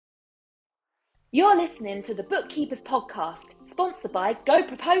You're listening to the Bookkeepers Podcast, sponsored by Go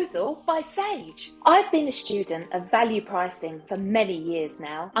Proposal by Sage. I've been a student of value pricing for many years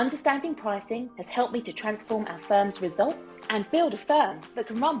now. Understanding pricing has helped me to transform our firm's results and build a firm that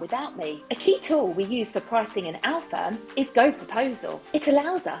can run without me. A key tool we use for pricing in our firm is Go Proposal. It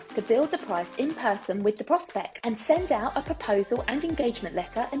allows us to build the price in person with the prospect and send out a proposal and engagement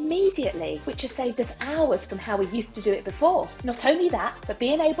letter immediately, which has saved us hours from how we used to do it before. Not only that, but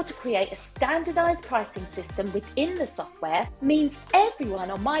being able to create a standardized pricing system within the software means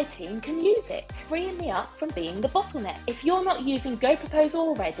everyone on my team can use it, freeing me up from being the bottleneck. If you're not using Go Proposal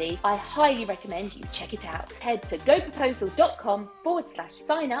already, I highly recommend you check it out. Head to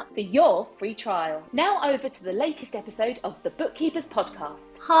goproposal.com/sign up for your free trial. Now over to the latest episode of the Bookkeepers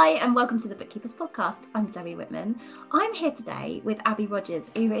Podcast. Hi and welcome to the Bookkeepers Podcast. I'm Zoe Whitman. I'm here today with Abby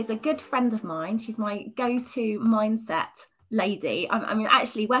Rogers, who is a good friend of mine. She's my go-to mindset lady. I mean,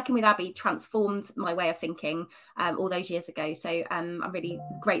 actually working with Abby transformed my way of thinking all those years ago. So I'm really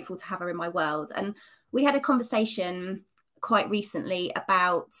grateful to have her in my world. And we had a conversation quite recently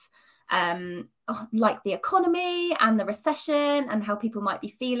about like the economy and the recession and how people might be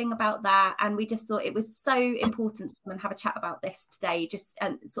feeling about that. And we just thought it was so important to come and have a chat about this today, just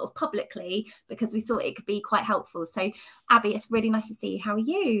sort of publicly, because we thought it could be quite helpful. So Abby, it's really nice to see you. How are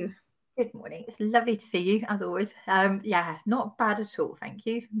you? Good morning. It's lovely to see you as always. Yeah, not bad at all, thank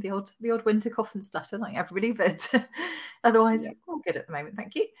you. The odd winter cough and splutter like everybody, but otherwise all good at the moment,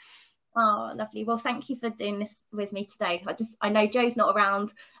 thank you. Oh, lovely. Well, thank you for doing this with me today. I know Joe's not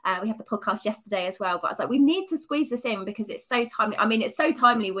around. We had the podcast yesterday as well, but I was like, we need to squeeze this in because it's so timely. I mean, it's so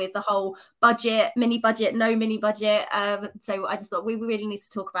timely with the whole budget, mini budget, no mini budget. So I just thought we really need to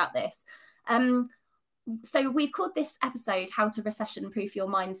talk about this. So we've called this episode How to Recession Proof Your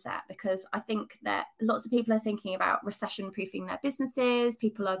Mindset, because I think that lots of people are thinking about recession proofing their businesses.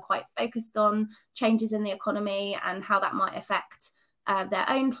 People are quite focused on changes in the economy and how that might affect their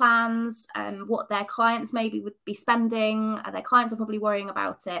own plans and what their clients maybe would be spending. Their clients are probably worrying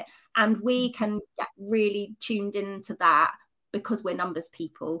about it. And we can get really tuned into that because we're numbers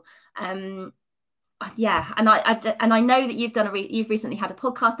people. Yeah, and I know that you've recently had a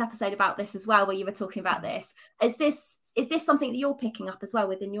podcast episode about this as well, where you were talking about this. Is this something that you're picking up as well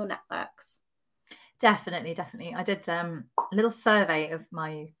within your networks? Definitely. I did a little survey of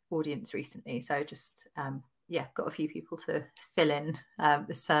my audience recently, so just got a few people to fill in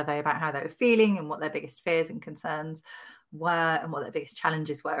the survey about how they were feeling and what their biggest fears and concerns were and what their biggest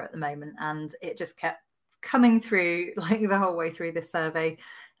challenges were at the moment, and it just kept coming through like the whole way through this survey.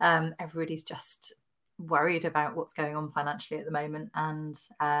 Everybody's just worried about what's going on financially at the moment and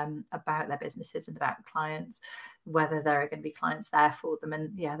about their businesses and about clients, whether there are going to be clients there for them.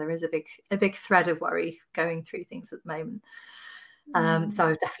 And yeah, there is a big thread of worry going through things at the moment. So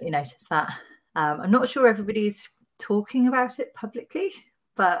I've definitely noticed that. I'm not sure everybody's talking about it publicly,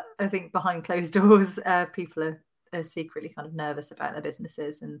 but I think behind closed doors, people are secretly kind of nervous about their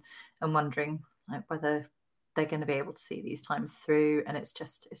businesses and wondering like whether they're going to be able to see these times through, and it's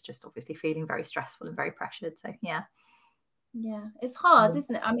just obviously feeling very stressful and very pressured. So yeah, it's hard,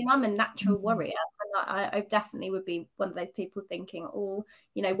 isn't it? I mean, I'm a natural worrier, and I definitely would be one of those people thinking, oh,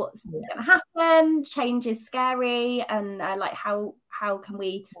 you know, what's going to happen? Change is scary, and like how can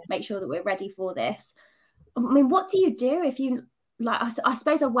we make sure that we're ready for this? I mean, what do you do if you like? I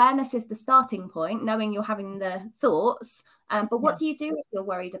suppose awareness is the starting point, knowing you're having the thoughts, but what do you do if you're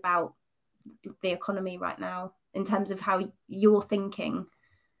worried about the economy right now in terms of how you're thinking?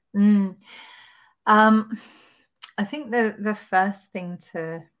 I think the first thing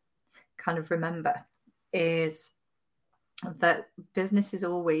to kind of remember is that business is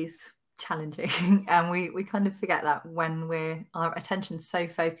always challenging, and we kind of forget that when our attention's so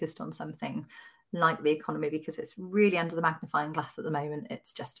focused on something like the economy, because it's really under the magnifying glass at the moment.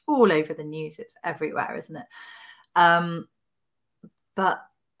 It's just all over the news, it's everywhere, isn't it? But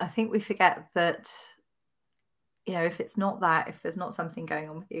I think we forget that, you know, if it's not that, if there's not something going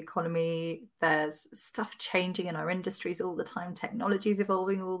on with the economy, there's stuff changing in our industries all the time. Technology is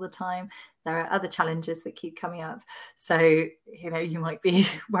evolving all the time. There are other challenges that keep coming up. So, you know, you might be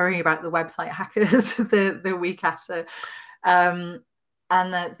worrying about the website hackers the week after. And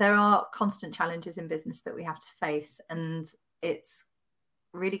that there are constant challenges in business that we have to face. And it's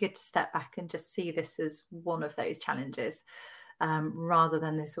really good to step back and just see this as one of those challenges. Rather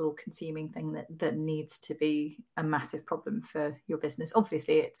than this all-consuming thing that needs to be a massive problem for your business.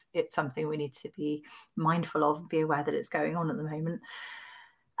 Obviously, it's something we need to be mindful of and be aware that it's going on at the moment.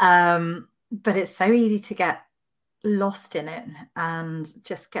 But it's so easy to get lost in it and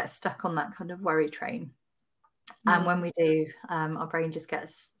just get stuck on that kind of worry train. And when we do, our brain just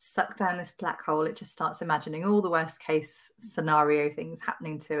gets sucked down this black hole. It just starts imagining all the worst case scenario things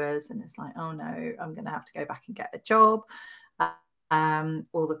happening to us. And it's like, oh no, I'm going to have to go back and get a job.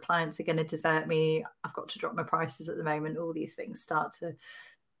 All the clients are going to desert me. I've got to drop my prices at the moment. All these things start to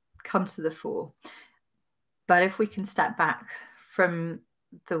come to the fore. But if we can step back from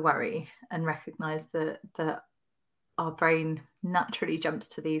the worry and recognize that our brain naturally jumps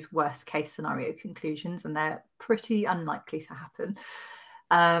to these worst case scenario conclusions, and they're pretty unlikely to happen,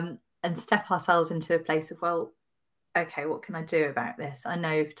 and step ourselves into a place of, well, okay, what can I do about this? I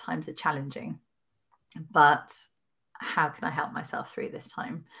know times are challenging, but how can I help myself through this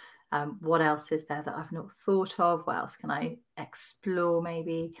time? What else is there that I've not thought of? What else can I explore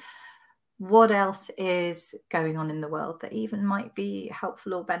maybe? What else is going on in the world that even might be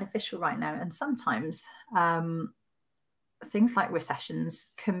helpful or beneficial right now? And sometimes things like recessions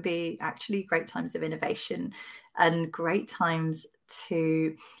can be actually great times of innovation and great times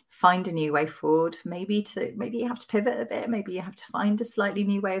to find a new way forward. Maybe you have to pivot a bit. Maybe you have to find a slightly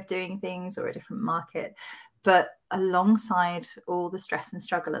new way of doing things or a different market. But alongside all the stress and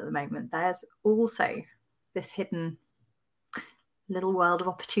struggle at the moment, there's also this hidden little world of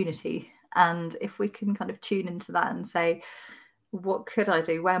opportunity. And if we can kind of tune into that and say, what could I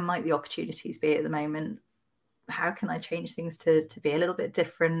do? Where might the opportunities be at the moment? How can I change things to be a little bit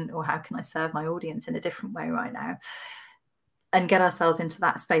different? Or how can I serve my audience in a different way right now? And get ourselves into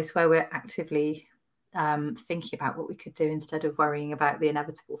that space where we're actively thinking about what we could do instead of worrying about the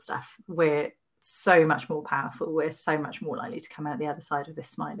inevitable stuff. We're so much more powerful. We're so much more likely to come out the other side of this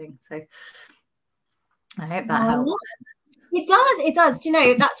smiling. So I hope that helps. It does. Do you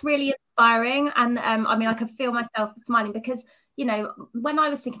know, that's really inspiring. And I mean, I can feel myself smiling because, you know, when I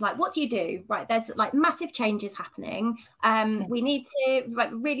was thinking, like, what do you do? Right, there's like massive changes happening. We need to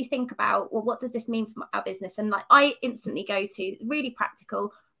really think about, well, what does this mean for our business? And like, I instantly go to really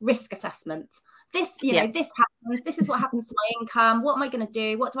practical risk assessment. This, you know, this happens. This is what happens to my income. What am I going to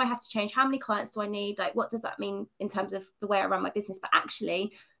do? What do I have to change? How many clients do I need? Like, what does that mean in terms of the way I run my business? But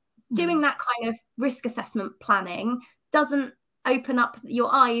actually, doing that kind of risk assessment planning doesn't open up your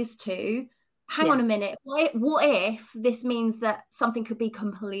eyes to, hang on a minute, what if this means that something could be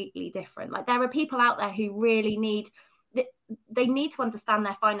completely different? Like, there are people out there who really need to understand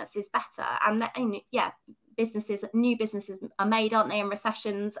their finances better, and new businesses are made, aren't they, in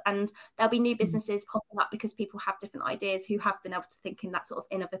recessions, and there'll be new businesses popping up because people have different ideas who have been able to think in that sort of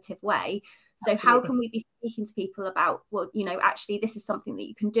innovative way. So how can we be speaking to people about, well, you know, actually this is something that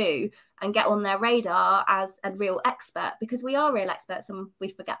you can do, and get on their radar as a real expert, because we are real experts and we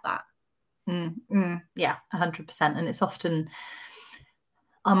forget that. Yeah, 100%. And it's often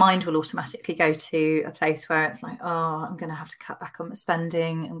our mind will automatically go to a place where it's like, oh, I'm going to have to cut back on my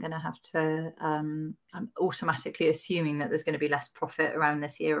spending. I'm going to have to, I'm automatically assuming that there's going to be less profit around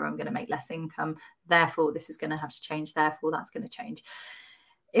this year, or I'm going to make less income. Therefore, this is going to have to change. Therefore, that's going to change.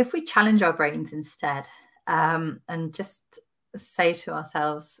 If we challenge our brains instead, and just say to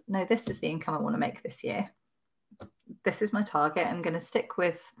ourselves, no, this is the income I want to make this year. This is my target. I'm going to stick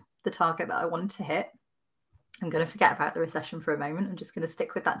with the target that I want to hit. I'm going to forget about the recession for a moment. I'm just going to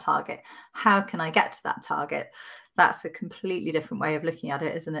stick with that target. How can I get to that target? That's a completely different way of looking at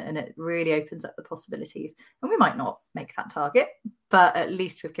it, isn't it? And it really opens up the possibilities. And we might not make that target, but at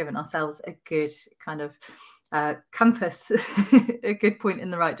least we've given ourselves a good kind of compass, a good point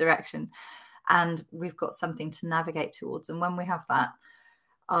in the right direction. And we've got something to navigate towards. And when we have that,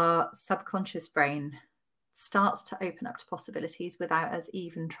 our subconscious brain starts to open up to possibilities without us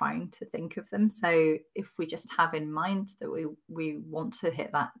even trying to think of them. So if we just have in mind that we want to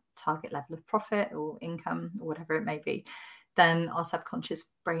hit that target level of profit or income or whatever it may be, then our subconscious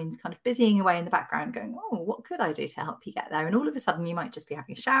brain's kind of busying away in the background going, oh, what could I do to help you get there? And all of a sudden you might just be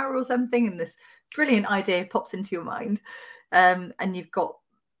having a shower or something, and this brilliant idea pops into your mind, and you've got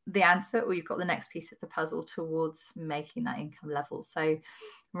the answer, or you've got the next piece of the puzzle towards making that income level. So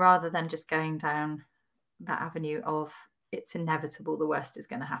rather than just going down that avenue of it's inevitable, the worst is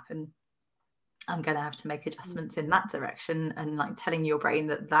going to happen, I'm going to have to make adjustments in that direction, and like telling your brain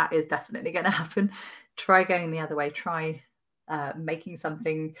that is definitely going to happen, try going the other way. Try making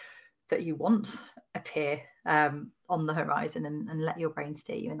something that you want appear on the horizon, and let your brain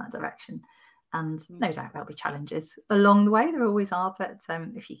steer you in that direction. And no doubt there'll be challenges along the way. There always are, but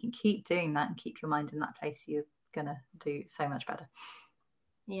if you can keep doing that and keep your mind in that place, you're going to do so much better.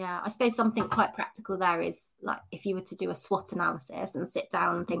 Yeah, I suppose something quite practical there is, like, if you were to do a SWOT analysis and sit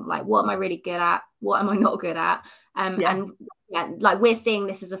down and think, like, what am I really good at? What am I not good at? And like, we're seeing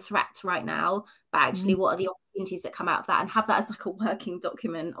this as a threat right now, but actually what are the opportunities that come out of that? And have that as like a working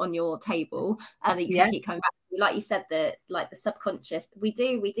document on your table that you can keep coming back like you said, the subconscious,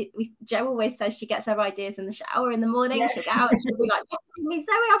 Jo always says she gets her ideas in the shower in the morning. She'll get out and she'll be like, me,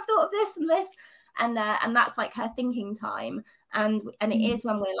 Zoe, I've thought of this and this, and that's like her thinking time, and it is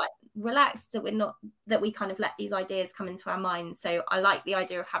when we're like relaxed, that we kind of let these ideas come into our minds. So I like the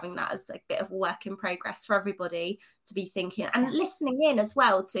idea of having that as a bit of a work in progress for everybody to be thinking and listening in as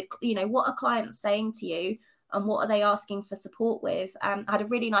well to, what are clients saying to you and what are they asking for support with. I had a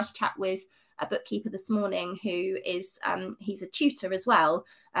really nice chat with a bookkeeper this morning who is he's a tutor as well,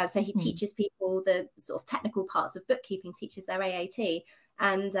 so he teaches people the sort of technical parts of bookkeeping, teaches their AAT,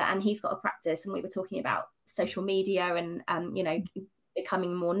 and he's got a practice, and we were talking about social media and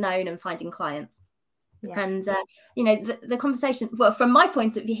becoming more known and finding clients. And the conversation, well, from my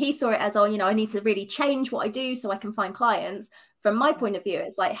point of view, he saw it as, I need to really change what I do so I can find clients. From my point of view,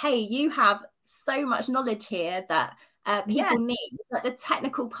 it's like, hey, you have so much knowledge here that people need, like the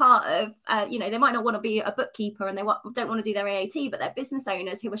technical part of they might not want to be a bookkeeper and they don't want to do their AAT, but they're business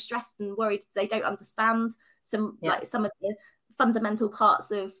owners who are stressed and worried they don't understand some of the fundamental parts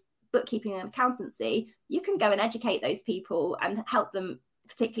of bookkeeping and accountancy. You can go and educate those people and help them,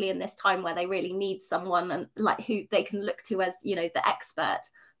 particularly in this time where they really need someone and like who they can look to as the expert,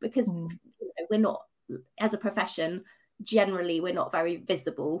 because we're not, as a profession, generally we're not very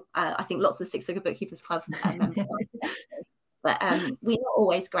visible. I think lots of Six Figure Bookkeepers Club members are, but we're not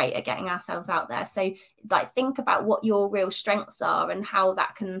always great at getting ourselves out there. So like think about what your real strengths are and how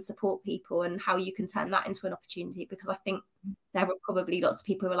that can support people and how you can turn that into an opportunity, because I think there are probably lots of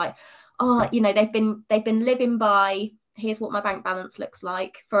people who are like, they've been living by, here's what my bank balance looks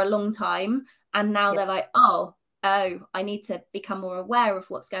like for a long time, and now they're like, oh, I need to become more aware of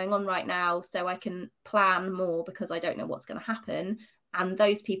what's going on right now so I can plan more, because I don't know what's going to happen. And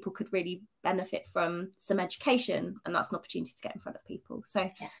those people could really benefit from some education, and that's an opportunity to get in front of people. So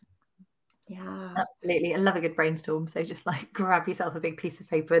yeah, absolutely. I love a good brainstorm. So just like grab yourself a big piece of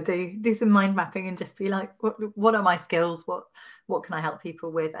paper, do some mind mapping, and just be like, what are my skills? What can I help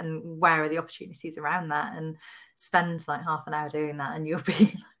people with, and where are the opportunities around that? And spend like half an hour doing that, and you'll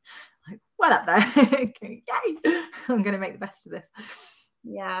be like well up there. Yay! I'm going to make the best of this.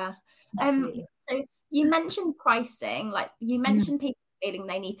 Yeah. Absolutely. So you mentioned pricing, like you mentioned people feeling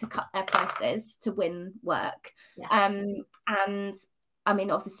they need to cut their prices to win work. And I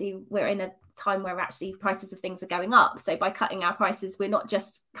mean, obviously we're in a time where actually prices of things are going up. So by cutting our prices, we're not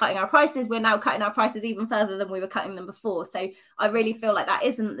just cutting our prices, we're now cutting our prices even further than we were cutting them before. So I really feel like that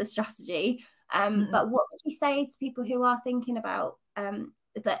isn't the strategy. But what would you say to people who are thinking about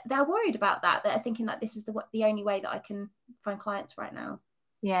that they're worried about that are thinking that this is the only way that I can find clients right now?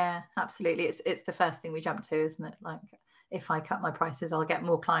 Yeah, absolutely. It's the first thing we jump to, isn't it? Like, if I cut my prices, I'll get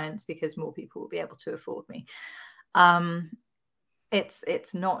more clients because more people will be able to afford me.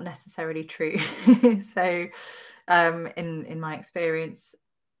 It's not necessarily true. So in my experience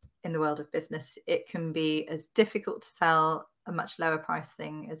in the world of business, it can be as difficult to sell a much lower price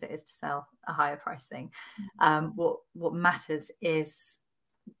thing as it is to sell a higher price thing. What matters is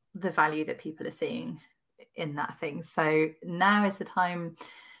the value that people are seeing in that thing. So now is the time,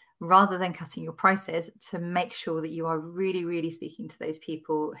 rather than cutting your prices, to make sure that you are really, really speaking to those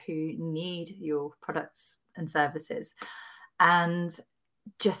people who need your products and services, and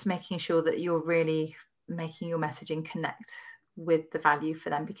just making sure that you're really making your messaging connect with the value for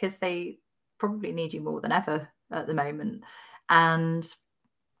them, because they probably need you more than ever at the moment. And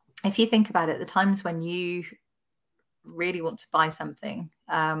if you think about it, the times when you really want to buy something,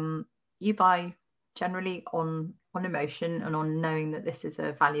 you buy generally on emotion and on knowing that this is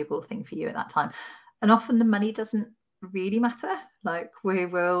a valuable thing for you at that time. And often the money doesn't really matter. Like, we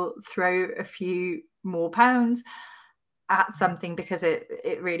will throw a few more pounds at something because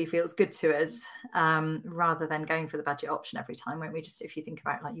it really feels good to us, rather than going for the budget option every time, won't we? Just if you think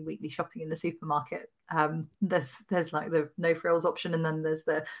about like your weekly shopping in the supermarket, there's like the no frills option, and then there's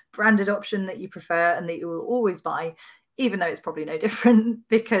the branded option that you prefer and that you will always buy, even though it's probably no different,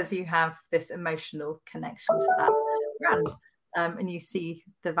 because you have this emotional connection to that brand, and you see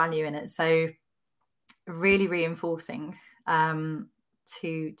the value in it. So really reinforcing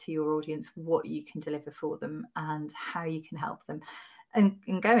to your audience what you can deliver for them and how you can help them,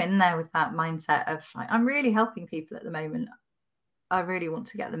 and go in there with that mindset of like, I'm really helping people at the moment, I really want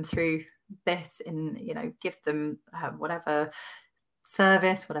to get them through this, and give them whatever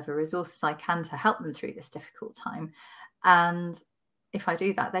service, whatever resources I can to help them through this difficult time. And if I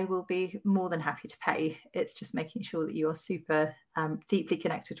do that, they will be more than happy to pay. It's just making sure that you are super deeply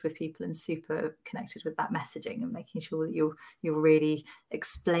connected with people and super connected with that messaging, and making sure that you're really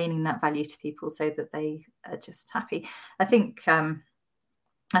explaining that value to people so that they are just happy. I think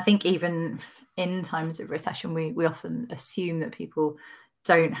I think even in times of recession, we often assume that people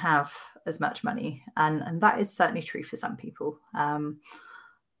don't have as much money, and that is certainly true for some people.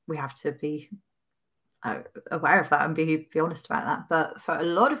 We have to be aware of that and be honest about that. But for a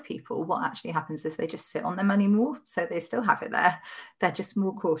lot of people, what actually happens is they just sit on their money more, so they still have it there. They're just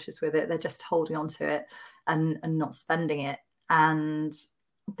more cautious with it. They're just holding on to it and not spending it. And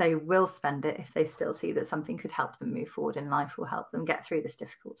they will spend it if they still see that something could help them move forward in life or help them get through this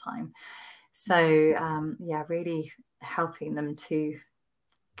difficult time. So really helping them to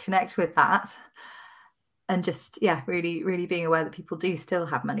connect with that, and just really being aware that people do still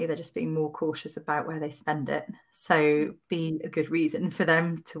have money. They're just being more cautious about where they spend it. So be a good reason for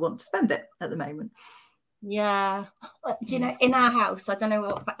them to want to spend it at the moment. Yeah. Do you know, in our house, I don't know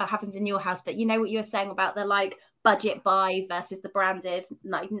what happens in your house, but you know what you were saying about the like budget buy versus the branded,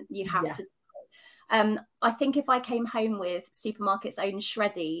 like you have to. I think if I came home with supermarket's own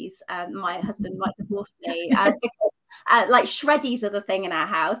shreddies, my husband might divorce me because like shreddies are the thing in our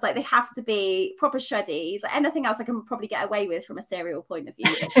house. Like they have to be proper shreddies. Anything else I can probably get away with from a cereal point of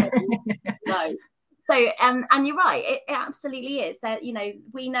view, but shreddies, no. So and you're right, it absolutely is that, you know,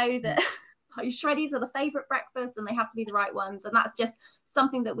 we know that shreddies are the favorite breakfast and they have to be the right ones, and that's just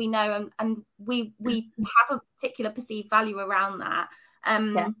something that we know, and we have a particular perceived value around that.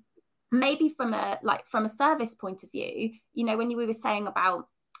 Maybe from a service point of view, you know, when we were saying about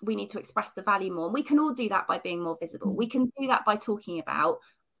we need to express the value more, and we can all do that by being more visible. We can do that by talking about,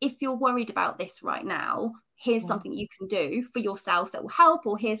 if you're worried about this right now, here's something you can do for yourself that will help,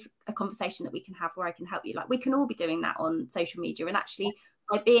 or here's a conversation that we can have where I can help you. Like we can all be doing that on social media, and actually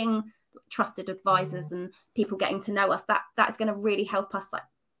by being trusted advisors and people getting to know us, that's going to really help us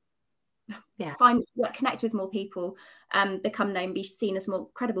connect with more people, become known, be seen as more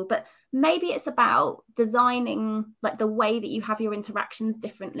credible. But maybe it's about designing like the way that you have your interactions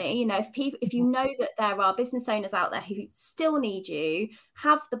differently. You know, if you know that there are business owners out there who still need you,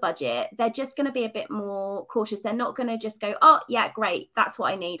 have the budget, they're just going to be a bit more cautious. They're not going to just go, oh yeah, great, that's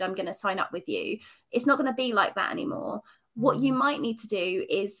what I need, I'm going to sign up with you. It's not going to be like that anymore. What you might need to do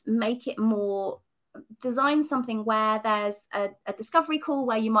is make it more, design something where there's a discovery call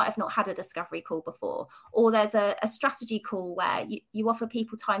where you might have not had a discovery call before, or there's a strategy call where you offer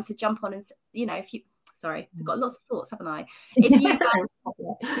people time to jump on and, you know, I've got lots of thoughts, haven't I? If you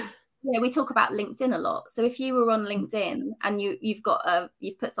we talk about LinkedIn a lot. So if you were on LinkedIn and you've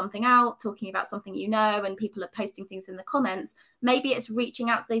put something out talking about something, you know, and people are posting things in the comments, maybe it's reaching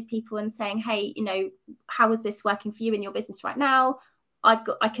out to those people and saying, hey, you know, how is this working for you in your business right now?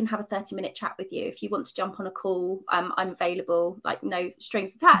 I can have a 30-minute chat with you. If you want to jump on a call, I'm available, like no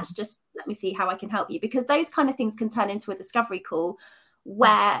strings attached. Just let me see how I can help you. Because those kind of things can turn into a discovery call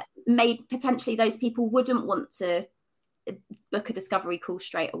where maybe potentially those people wouldn't want to book a discovery call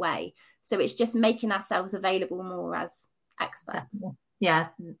straight away. So it's just making ourselves available more as experts. Yeah,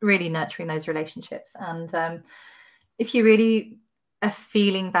 really nurturing those relationships. And if you really are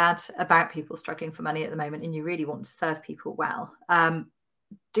feeling bad about people struggling for money at the moment and you really want to serve people well,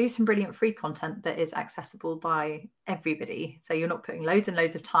 do some brilliant free content that is accessible by everybody. So you're not putting loads and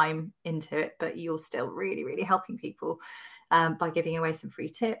loads of time into it, but you're still really, really helping people by giving away some free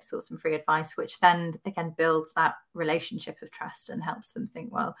tips or some free advice, which then again builds that relationship of trust and helps them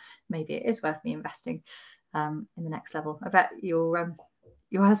think, well, maybe it is worth me investing in the next level. I bet your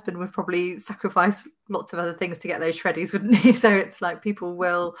husband would probably sacrifice lots of other things to get those shreddies, wouldn't he? So it's like people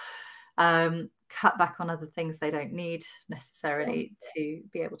will cut back on other things they don't need necessarily to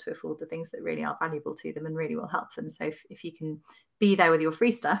be able to afford the things that really are valuable to them and really will help them. So if you can be there with your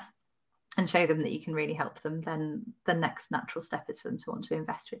free stuff and show them that you can really help them, then the next natural step is for them to want to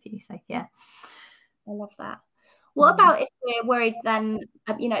invest with you. So yeah, I love that. What about if we're worried then,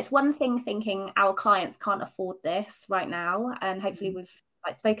 you know, it's one thing thinking our clients can't afford this right now, and hopefully we've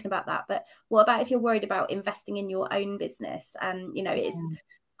spoken about that, but what about if you're worried about investing in your own business? And you know,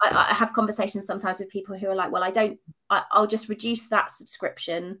 I have conversations sometimes with people who are like, well, I'll just reduce that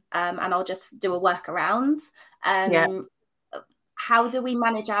subscription and I'll just do a workaround. How do we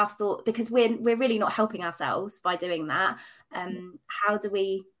manage our thought? Because we're really not helping ourselves by doing that.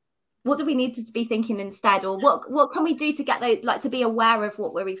 What do we need to be thinking instead? Or what can we do to get to be aware of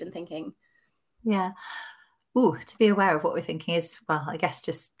what we're even thinking? Yeah. To be aware of what we're thinking is, well, I guess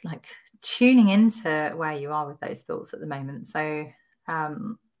just like tuning into where you are with those thoughts at the moment. So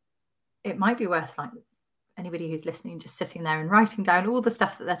it might be worth like anybody who's listening just sitting there and writing down all the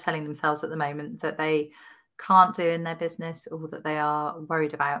stuff that they're telling themselves at the moment that they can't do in their business or that they are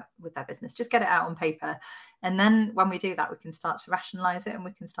worried about with their business. Just get it out on paper. And then when we do that, we can start to rationalize it and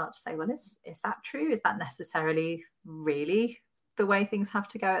we can start to say, well, is that true? Is that necessarily really the way things have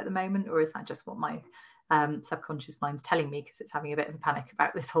to go at the moment, or is that just what my subconscious mind's telling me because it's having a bit of a panic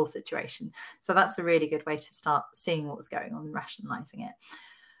about this whole situation? So that's a really good way to start seeing what's going on and rationalizing it.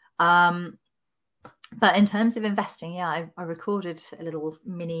 But in terms of investing, I recorded a little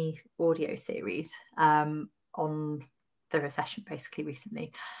mini audio series on the recession basically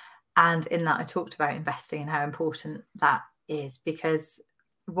recently. And in that I talked about investing and how important that is, because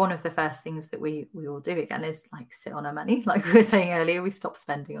one of the first things that we all do again is like sit on our money. Like we were saying earlier, we stop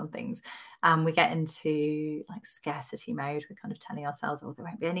spending on things and we get into like scarcity mode. We're kind of telling ourselves, oh, there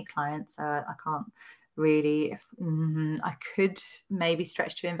won't be any clients, so I can't really, I could maybe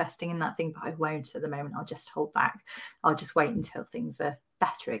stretch to investing in that thing, but I won't at the moment. I'll just hold back. I'll just wait until things are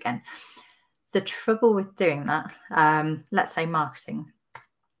better again. The trouble with doing that, let's say marketing,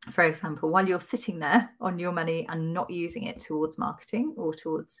 for example, while you're sitting there on your money and not using it towards marketing or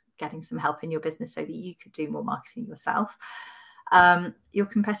towards getting some help in your business so that you could do more marketing yourself, your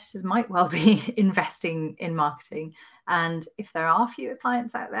competitors might well be investing in marketing. And if there are fewer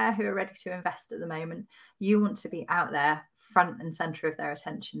clients out there who are ready to invest at the moment, you want to be out there front and center of their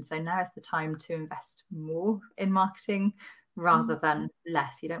attention. So now is the time to invest more in marketing rather than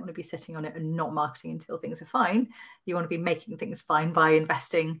less. You don't want to be sitting on it and not marketing until things are fine. You want to be making things fine by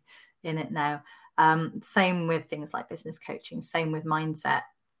investing in it now. Same with things like business coaching, same with mindset.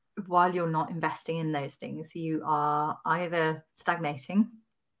 While you're not investing in those things, you are either stagnating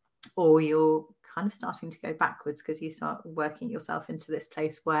or you're kind of starting to go backwards because you start working yourself into this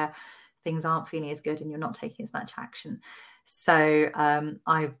place where things aren't feeling as good and you're not taking as much action. So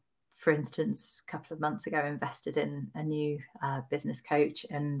I, for instance, a couple of months ago, invested in a new business coach,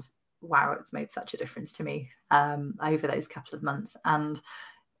 and wow, it's made such a difference to me over those couple of months. And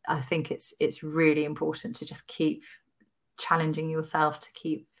I think it's really important to just keep challenging yourself, to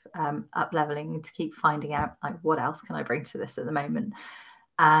keep up leveling, to keep finding out like what else can I bring to this at the moment,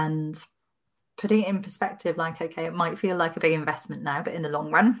 and putting it in perspective. Like, okay, it might feel like a big investment now, but in the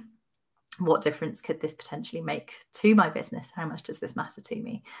long run, what difference could this potentially make to my business? How much does this matter to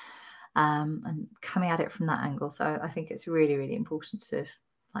me? And coming at it from that angle. So I think it's really, really important to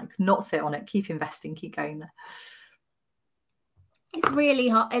like not sit on it, keep investing, keep going there. It's really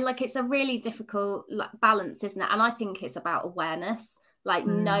hard. Like, it's a really difficult balance, isn't it? And I think it's about awareness, like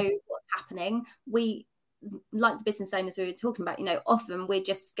know what's happening. We, like the business owners we were talking about, often we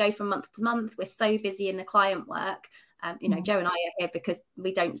just go from month to month. We're so busy in the client work. Joe and I are here because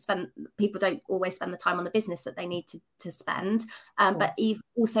people don't always spend the time on the business that they need to spend. But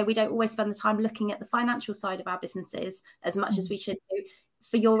also we don't always spend the time looking at the financial side of our businesses as much as we should do.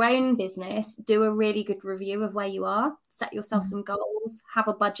 For your own business, do a really good review of where you are, set yourself some goals, have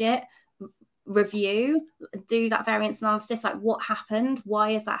a budget, review, do that variance analysis, like what happened,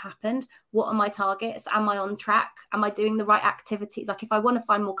 why has that happened, what are my targets, am I on track, am I doing the right activities? Like if I want to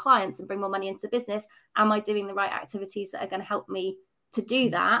find more clients and bring more money into the business, am I doing the right activities that are going to help me to do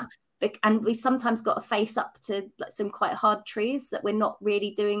that? And we sometimes got to face up to like some quite hard truths that we're not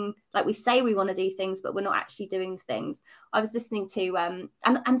really doing. Like we say we want to do things, but we're not actually doing things. I was listening to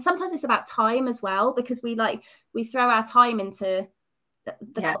and sometimes it's about time as well, because we throw our time into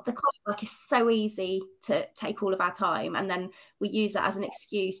the client work is so easy to take all of our time, and then we use that as an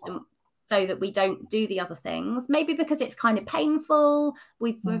excuse so that we don't do the other things, maybe because it's kind of painful.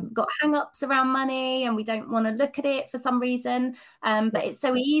 We've got hang-ups around money and we don't want to look at it for some reason, but it's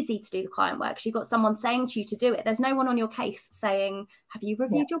so easy to do the client work because you've got someone saying to you to do it. There's no one on your case saying, have you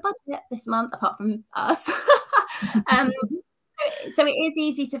reviewed your budget this month, apart from us? So it is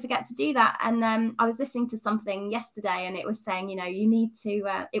easy to forget to do that. And I was listening to something yesterday and it was saying, you need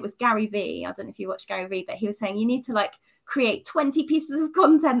to, it was Gary Vee. I don't know if you watch Gary Vee, but he was saying you need to create 20 pieces of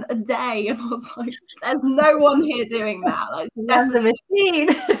content a day. And I was like, there's no one here doing that. Like, definitely the machine.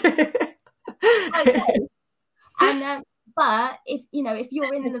 And but if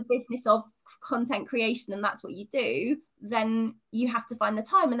you're in the business of content creation and that's what you do, then you have to find the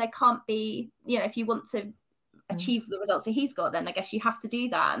time. And there can't be, if you want to achieve the results that he's got, then I guess you have to do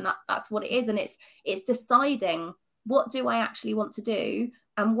that, and that's what it is. And it's deciding, what do I actually want to do,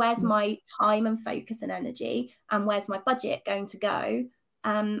 and where's my time and focus and energy, and where's my budget going to go,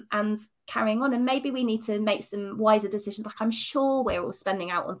 and carrying on. And maybe we need to make some wiser decisions. Like, I'm sure we're all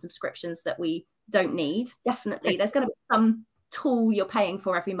spending out on subscriptions that we don't need. Definitely there's going to be some tool you're paying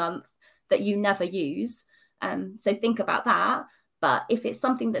for every month that you never use, so think about that. But if it's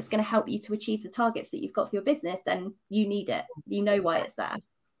something that's going to help you to achieve the targets that you've got for your business, then you need it. You know why it's there.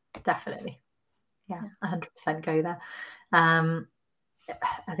 Definitely. Yeah, 100% go there.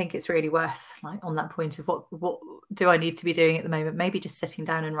 I think it's really worth, on that point of what do I need to be doing at the moment? Maybe just sitting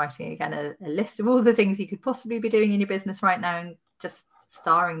down and writing again a list of all the things you could possibly be doing in your business right now, and just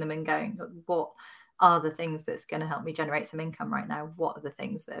starring them and going, what are the things that's going to help me generate some income right now? What are the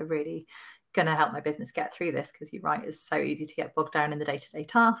things that are really going to help my business get through this? Because you're right, it's so easy to get bogged down in the day-to-day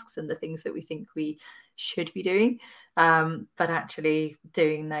tasks and the things that we think we should be doing, but actually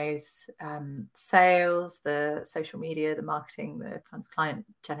doing those sales, the social media, the marketing, the kind of client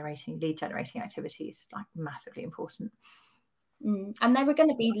generating, lead generating activities, like massively important. And there were going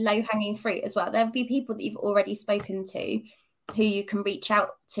to be low-hanging fruit as well. There'll be people that you've already spoken to who you can reach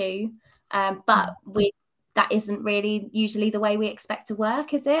out to, but that isn't really usually the way we expect to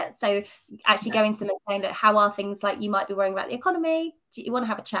work, is it? So actually going to them and saying, look, how are things, like you might be worrying about the economy. Do you want to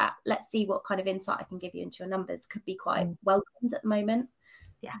have a chat? Let's see what kind of insight I can give you into your numbers. Could be quite welcomed at the moment.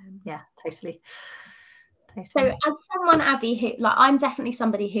 Yeah, totally. So as someone, Abby, who, like, I'm definitely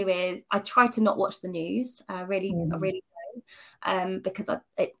somebody who I try to not watch the news. I really don't, because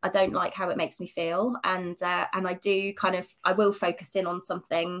I don't like how it makes me feel, and I do I will focus in on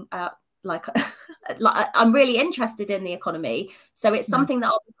something like I'm really interested in the economy, so it's something that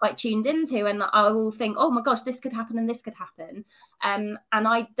I'll be quite tuned into, and I will think, oh my gosh, this could happen and this could happen, and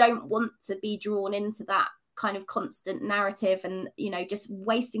I don't want to be drawn into that kind of constant narrative and, you know, just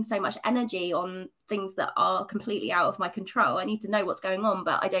wasting so much energy on things that are completely out of my control. I need to know what's going on,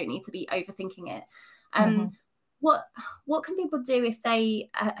 but I don't need to be overthinking it. What can people do if they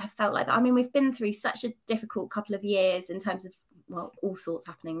have felt like that? I mean, we've been through such a difficult couple of years in terms of, well, all sorts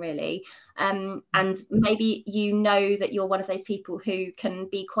happening really, and maybe you know that you're one of those people who can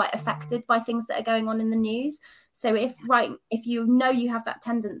be quite affected by things that are going on in the news. So if you know you have that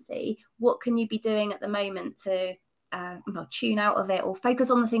tendency, what can you be doing at the moment to tune out of it or focus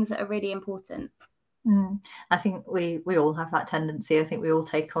on the things that are really important? I think we all have that tendency. I think we all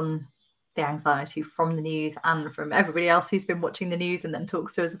take on the anxiety from the news and from everybody else who's been watching the news and then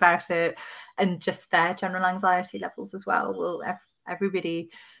talks to us about it, and just their general anxiety levels as well. Well, everybody,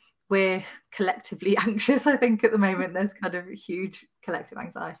 we're collectively anxious, I think, at the moment. There's kind of a huge collective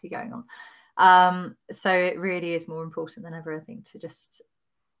anxiety going on. So it really is more important than ever, I think, to just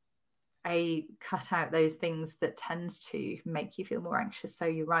cut out those things that tend to make you feel more anxious. So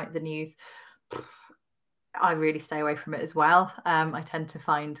you're right, the news, I really stay away from it as well. I tend to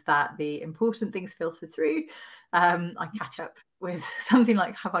find that the important things filter through. I catch up with something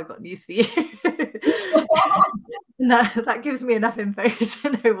like, have I got news for you? No, that gives me enough info to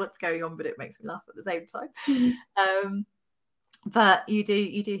know what's going on, but it makes me laugh at the same time. But you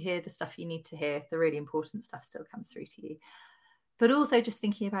do hear the stuff you need to hear. The really important stuff still comes through to you. But also just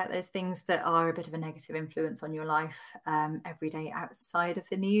thinking about those things that are a bit of a negative influence on your life every day outside of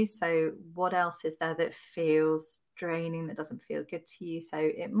the news. So what else is there that feels draining, that doesn't feel good to you? So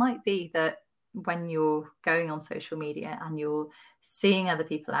it might be that when you're going on social media and you're seeing other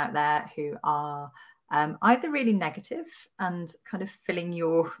people out there who are either really negative and kind of filling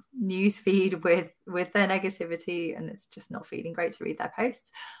your news feed with their negativity, and it's just not feeling great to read their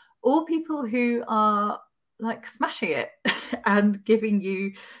posts, or people who are like smashing it and giving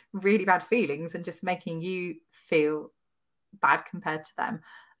you really bad feelings and just making you feel bad compared to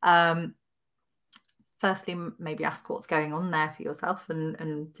them. Firstly, maybe ask what's going on there for yourself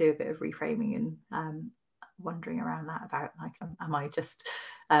and do a bit of reframing and wondering around that about, like, am I just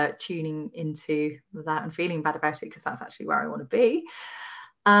tuning into that and feeling bad about it because that's actually where I want to be?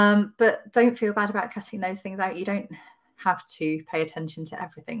 But don't feel bad about cutting those things out. You don't have to pay attention to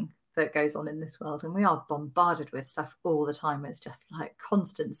everything that goes on in this world, and we are bombarded with stuff all the time. It's just like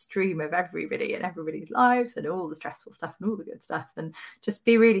constant stream of everybody and everybody's lives and all the stressful stuff and all the good stuff, and just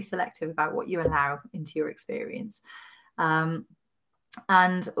be really selective about what you allow into your experience.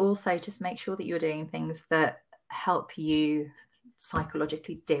 And also just make sure that you're doing things that help you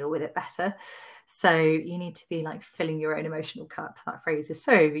psychologically deal with it better. So you need to be like filling your own emotional cup. That phrase is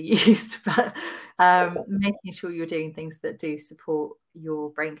so overused, but making sure you're doing things that do support your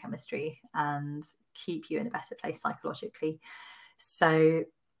brain chemistry and keep you in a better place psychologically. So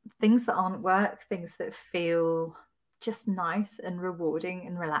things that aren't work, things that feel just nice and rewarding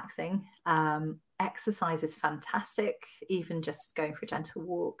and relaxing. Exercise is fantastic, even just going for a gentle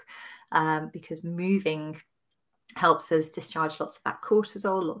walk, because moving helps us discharge lots of that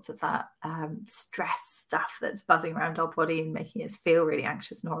cortisol, lots of that stress stuff that's buzzing around our body and making us feel really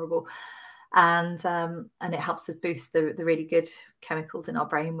anxious and horrible. And it helps us boost the really good chemicals in our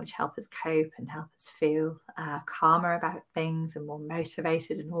brain, which help us cope and help us feel calmer about things and more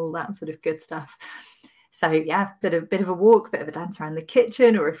motivated and all that sort of good stuff. So yeah, bit of a walk, bit of a dance around the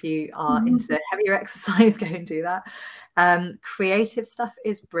kitchen, or if you are into heavier exercise, go and do that. Creative stuff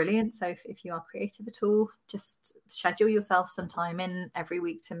is brilliant. So if you are creative at all, just schedule yourself some time in every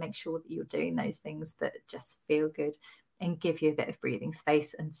week to make sure that you're doing those things that just feel good. and give you a bit of breathing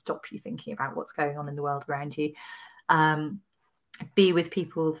space and stop you thinking about what's going on in the world around you. Be with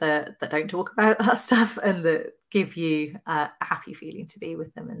people that don't talk about that stuff and that give you a happy feeling to be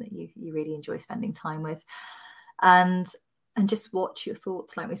with them, and that you really enjoy spending time with. And just watch your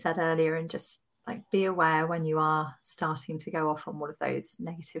thoughts, like we said earlier, and just like be aware when you are starting to go off on one of those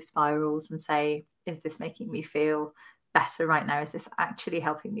negative spirals and say, is this making me feel better right now? Is this actually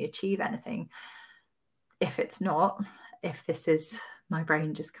helping me achieve anything? If it's not, if this is my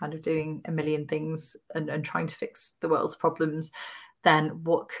brain just kind of doing a million things and trying to fix the world's problems, then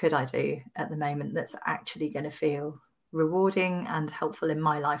what could I do at the moment that's actually going to feel rewarding and helpful in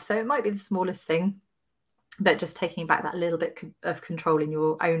my life? So it might be the smallest thing, but just taking back that little bit of control in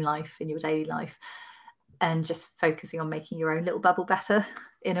your own life, in your daily life, and just focusing on making your own little bubble better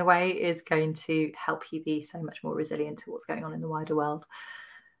in a way is going to help you be so much more resilient to what's going on in the wider world.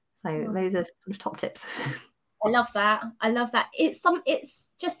 So those are top tips. I love that. It's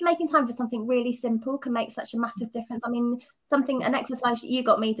just making time for something really simple can make such a massive difference. I mean, an exercise you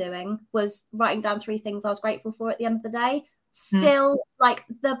got me doing was writing down 3 things I was grateful for at the end of the day. Still like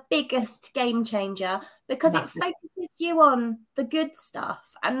the biggest game changer, because it focuses you on the good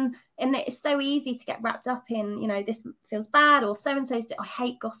stuff, and it's so easy to get wrapped up in, you know, this feels bad, or so and so's. I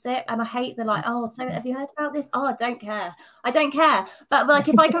hate gossip, and I hate the like, oh, so have you heard about this? Oh, I don't care. But like,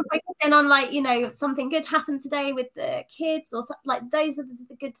 if I can focus in on, like, you know, something good happened today with the kids, or something, like those are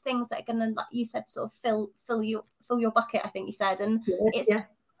the good things that are gonna, like you said, sort of fill your bucket, I think you said. And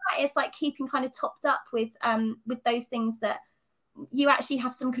it's like keeping kind of topped up with those things that you actually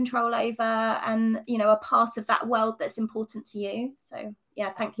have some control over, and, you know, a part of that world that's important to you. So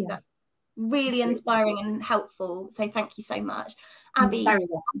yeah, thank you. That's really inspiring and helpful. So thank you so much, Abby.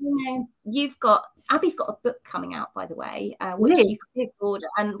 Abby's got a book coming out, by the way, which you can order.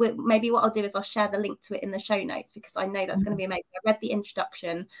 And maybe what I'll do is I'll share the link to it in the show notes, because I know that's going to be amazing. I read the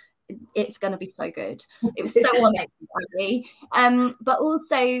introduction. It's going to be so good. It was so amazing, Abby. But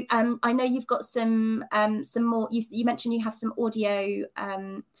also, I know you've got some more. You mentioned you have some audio,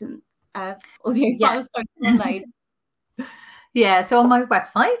 files to download. Yeah, so on my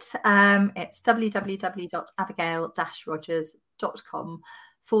website, it's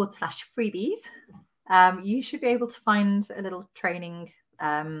www.abigail-rogers.com/freebies. You should be able to find a little training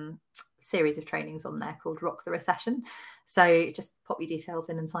series of trainings on there called Rock the Recession. So just pop your details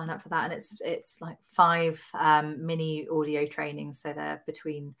in and sign up for that. And it's like 5 mini audio trainings. So they're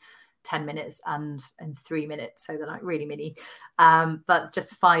between 10 minutes and 3 minutes. So they're like really mini, but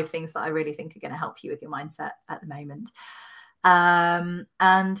just 5 things that I really think are going to help you with your mindset at the moment. And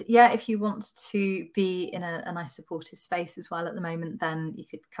yeah, if you want to be in a nice supportive space as well at the moment, then you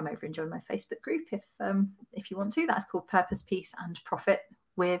could come over and join my Facebook group if you want to. That's called Purpose, Peace and Profit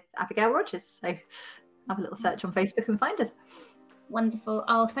with Abigail Rogers. So have a little search on Facebook and find us. Wonderful.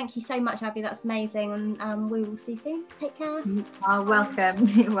 Oh, thank you so much, Abby. That's amazing. And we will see you soon. Take care. You are welcome.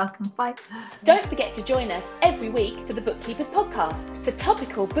 You're welcome. Bye. Don't forget to join us every week for the Bookkeepers Podcast for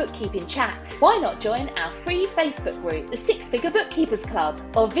topical bookkeeping chat. Why not join our free Facebook group, the 6 Figure Bookkeepers Club,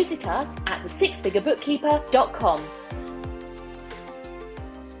 or visit us at thesixfigurebookkeeper.com.